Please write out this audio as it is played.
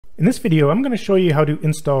In this video, I'm going to show you how to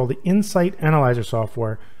install the Insight Analyzer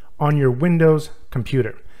software on your Windows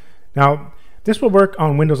computer. Now, this will work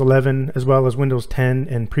on Windows 11 as well as Windows 10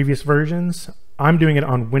 and previous versions. I'm doing it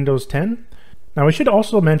on Windows 10. Now, I should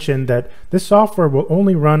also mention that this software will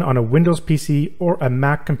only run on a Windows PC or a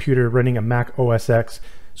Mac computer running a Mac OS X.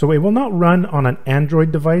 So it will not run on an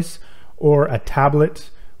Android device or a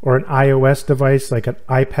tablet or an iOS device like an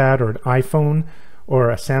iPad or an iPhone or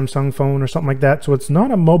a Samsung phone or something like that. So it's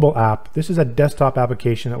not a mobile app. This is a desktop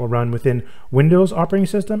application that will run within Windows operating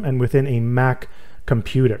system and within a Mac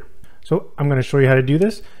computer. So I'm going to show you how to do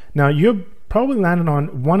this. Now, you've probably landed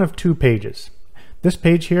on one of two pages. This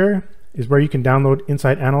page here is where you can download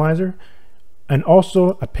Insight Analyzer, and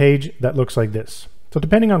also a page that looks like this. So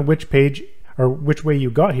depending on which page or which way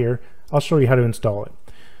you got here, I'll show you how to install it.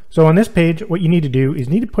 So on this page, what you need to do is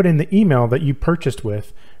you need to put in the email that you purchased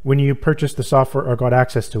with when you purchased the software or got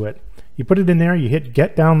access to it. You put it in there, you hit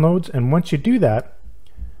Get Downloads, and once you do that,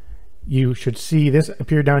 you should see this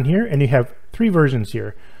appear down here, and you have three versions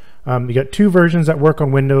here. You got two versions that work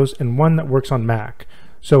on Windows and one that works on Mac.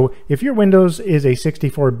 So if your Windows is a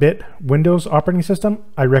 64-bit Windows operating system,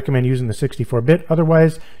 I recommend using the 64-bit.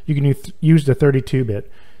 Otherwise, you can use the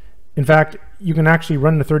 32-bit. In fact, you can actually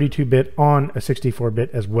run the 32-bit on a 64-bit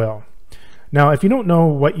as well. Now, if you don't know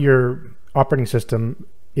what your operating system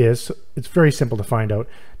is, it's very simple to find out.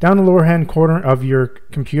 Down the lower hand corner of your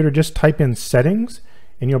computer, just type in Settings,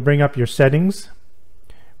 and you'll bring up your Settings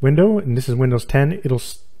window, and this is Windows 10. It'll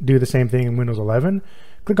do the same thing in Windows 11.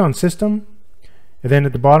 Click on System, and then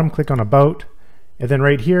at the bottom, click on About, and then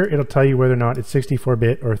right here, it'll tell you whether or not it's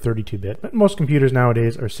 64-bit or 32-bit. But most computers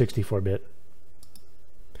nowadays are 64-bit.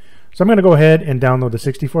 So I'm going to go ahead and download the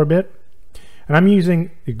 64-bit, and I'm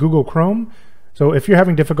using Google Chrome. So if you're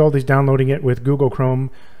having difficulties downloading it with Google Chrome,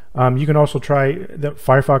 you can also try the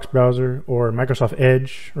Firefox browser or Microsoft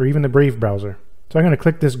Edge or even the Brave browser. So I'm going to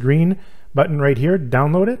click this green button right here,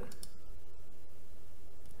 download it,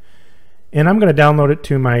 and I'm going to download it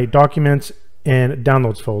to my Documents and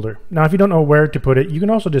Downloads folder. Now, if you don't know where to put it, you can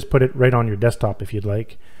also just put it right on your desktop if you'd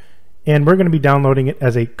like. And we're going to be downloading it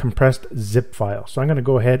as a compressed zip file. So I'm going to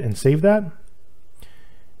go ahead and save that.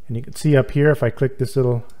 And you can see up here, if I click this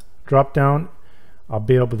little drop down, I'll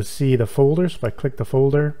be able to see the folder. So if I click the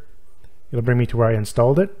folder, it'll bring me to where I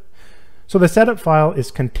installed it. So the setup file is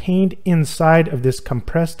contained inside of this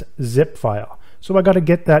compressed zip file. So I got to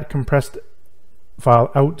get that compressed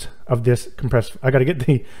file out of this I got to get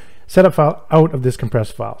the setup file out of this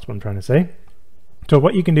compressed file. That's what I'm trying to say. So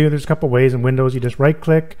what you can do, there's a couple ways in Windows. You just right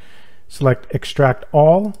click, select Extract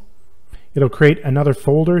All. It'll create another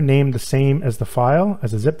folder named the same as the file,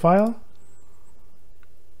 as a zip file.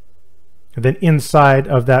 And then inside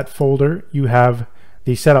of that folder, you have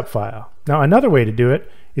the setup file. Now, another way to do it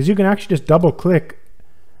is you can actually just double click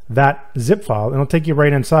that zip file and it'll take you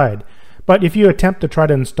right inside. But if you attempt to try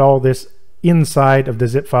to install this inside of the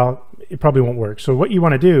zip file, it probably won't work. So what you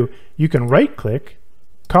want to do, you can right click,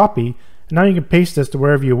 copy, and now you can paste this to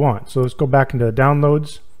wherever you want. So let's go back into the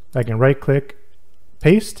downloads. I can right click,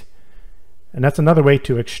 paste, and that's another way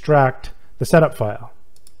to extract the setup file.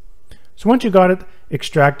 So once you got it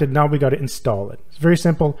extracted, now we got to install it. It's very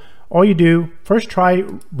simple. All you do, first try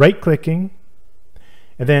right clicking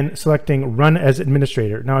and then selecting Run as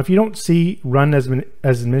Administrator. Now, if you don't see Run as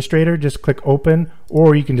Administrator, just click Open,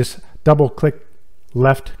 or you can just double click,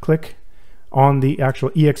 left click on the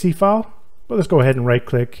actual exe file. But let's go ahead and right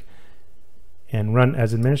click and Run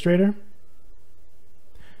as Administrator.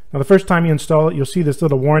 Now, the first time you install it, you'll see this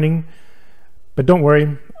little warning, but don't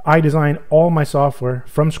worry. I design all my software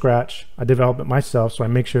from scratch. I develop it myself, so I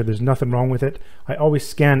make sure there's nothing wrong with it. I always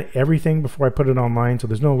scan everything before I put it online, so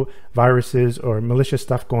there's no viruses or malicious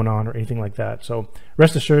stuff going on or anything like that. So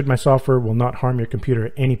rest assured, my software will not harm your computer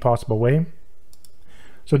in any possible way.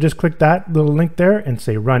 So just click that little link there and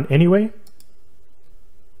say Run Anyway.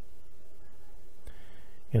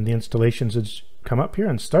 And the installations will come up here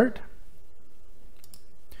and start.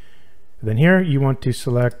 And then here you want to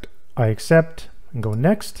select I accept and go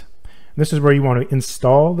next. And this is where you want to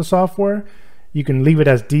install the software. You can leave it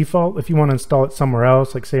as default. If you want to install it somewhere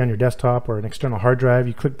else, like say on your desktop or an external hard drive,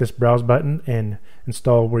 you click this browse button and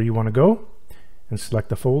install where you want to go and select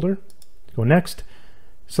the folder. Go next.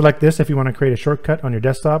 Select this if you want to create a shortcut on your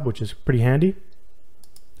desktop, which is pretty handy.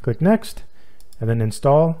 Click next and then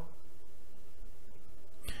install.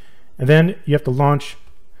 And then you have to launch.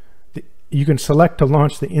 You can select to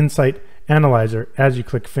launch the Insight Analyzer as you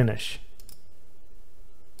click Finish.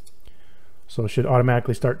 So it should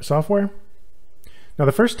automatically start the software. Now,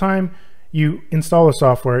 the first time you install the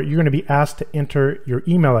software, you're going to be asked to enter your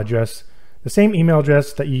email address the same email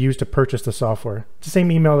address that you used to purchase the software. It's the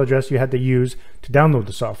same email address you had to use to download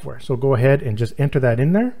the software. So go ahead and just enter that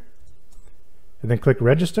in there and then click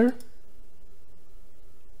register.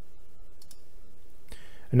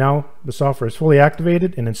 And now the software is fully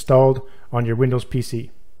activated and installed on your Windows PC.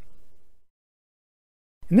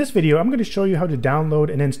 In this video, I'm going to show you how to download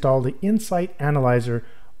and install the Insight Analyzer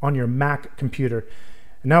on your Mac computer.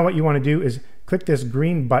 And now what you want to do is click this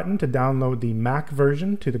green button to download the Mac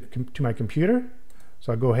version to my computer.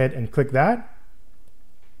 So I'll go ahead and click that.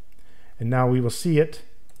 And now we will see it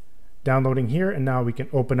downloading here, and now we can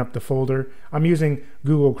open up the folder. I'm using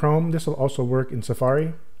Google Chrome. This will also work in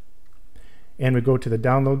Safari. And we go to the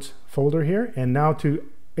downloads folder here, and now to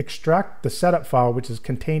extract the setup file, which is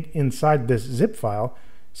contained inside this zip file,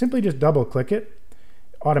 simply just double click it.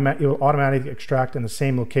 It will automatically extract in the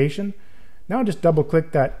same location. Now just double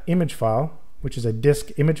click that image file, which is a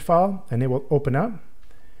disk image file, and it will open up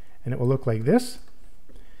and it will look like this.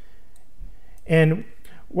 And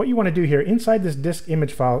what you want to do here inside this disk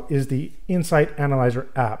image file is the Insight Analyzer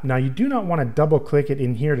app. Now you do not want to double click it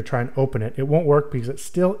in here to try and open it. It won't work because it's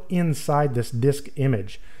still inside this disk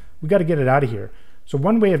image. We got to get it out of here. So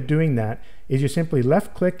one way of doing that is you simply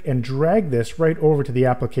left click and drag this right over to the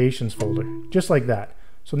applications folder, just like that.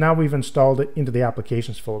 So now we've installed it into the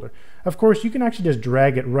applications folder. Of course, you can actually just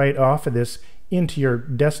drag it right off of this into your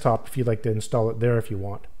desktop if you'd like to install it there if you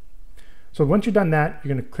want. So once you've done that,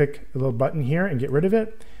 you're going to click the little button here and get rid of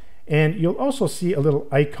it. And you'll also see a little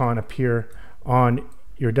icon appear on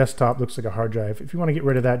your desktop. Looks like a hard drive. If you want to get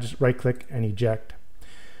rid of that, just right click and eject.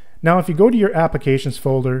 Now if you go to your applications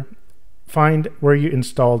folder, find where you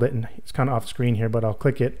installed it, and it's kind of off screen here, but I'll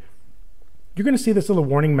click it. You're going to see this little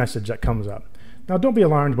warning message that comes up. Now don't be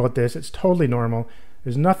alarmed about this. It's totally normal.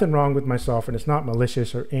 There's nothing wrong with my software, and it's not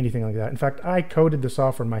malicious or anything like that. In fact, I coded the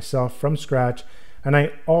software myself from scratch, and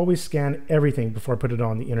I always scan everything before I put it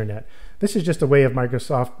on the internet. This is just a way of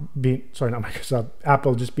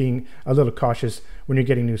Apple just being a little cautious when you're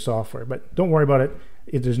getting new software. But don't worry about it.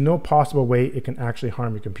 There's no possible way it can actually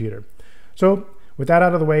harm your computer. So with that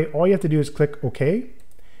out of the way, all you have to do is click OK.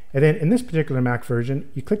 And then in this particular Mac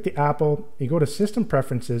version, you click the Apple, you go to System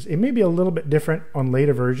Preferences. It may be a little bit different on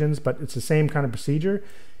later versions, but it's the same kind of procedure.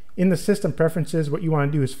 In the System Preferences, what you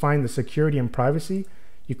want to do is find the Security and Privacy.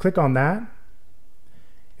 You click on that.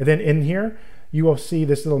 And then in here, you will see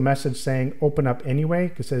this little message saying open up anyway,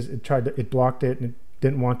 because it says it blocked it and it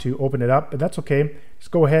didn't want to open it up, but that's okay. Just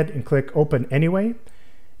go ahead and click open anyway,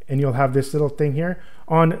 and you'll have this little thing here.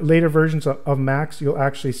 On later versions of Macs, you'll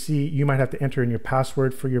actually see you might have to enter in your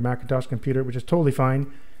password for your Macintosh computer, which is totally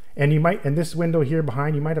fine. And you might, in this window here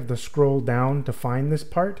behind, you might have to scroll down to find this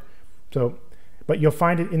part. So, but you'll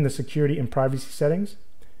find it in the security and privacy settings.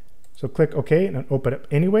 So click OK and open up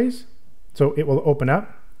anyways. So it will open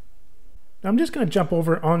up. Now I'm just going to jump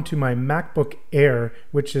over onto my MacBook Air,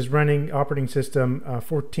 which is running operating system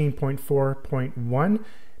 14.4.1,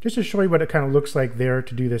 just to show you what it kind of looks like there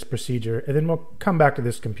to do this procedure, and then we'll come back to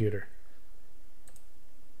this computer.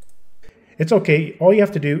 It's okay. All you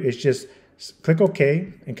have to do is just click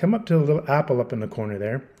OK and come up to the little apple up in the corner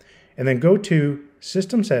there, and then go to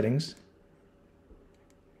System Settings,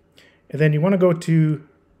 and then you want to go to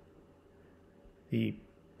the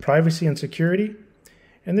Privacy and Security,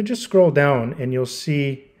 and then just scroll down and you'll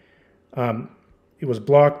see it was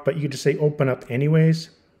blocked, but you can just say open up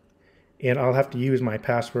anyways, and I'll have to use my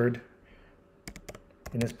password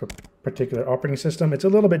in this particular operating system. It's a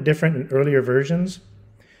little bit different in earlier versions.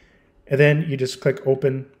 And then you just click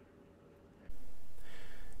open.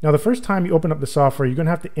 Now the first time you open up the software, you're going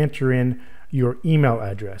to have to enter in your email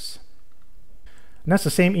address. And that's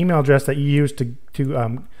the same email address that you used to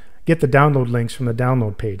get the download links from the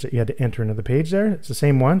download page that you had to enter into the page there. It's the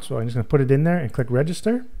same one, so I'm just going to put it in there and click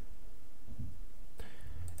register.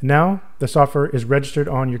 And now the software is registered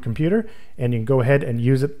on your computer, and you can go ahead and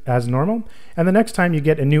use it as normal. And the next time you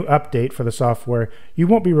get a new update for the software, you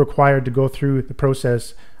won't be required to go through the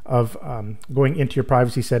process of going into your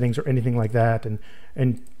privacy settings or anything like that, and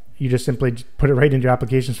you just simply put it right into your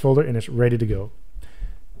applications folder and it's ready to go.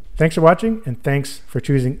 Thanks for watching, and thanks for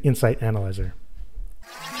choosing Insight Analyzer.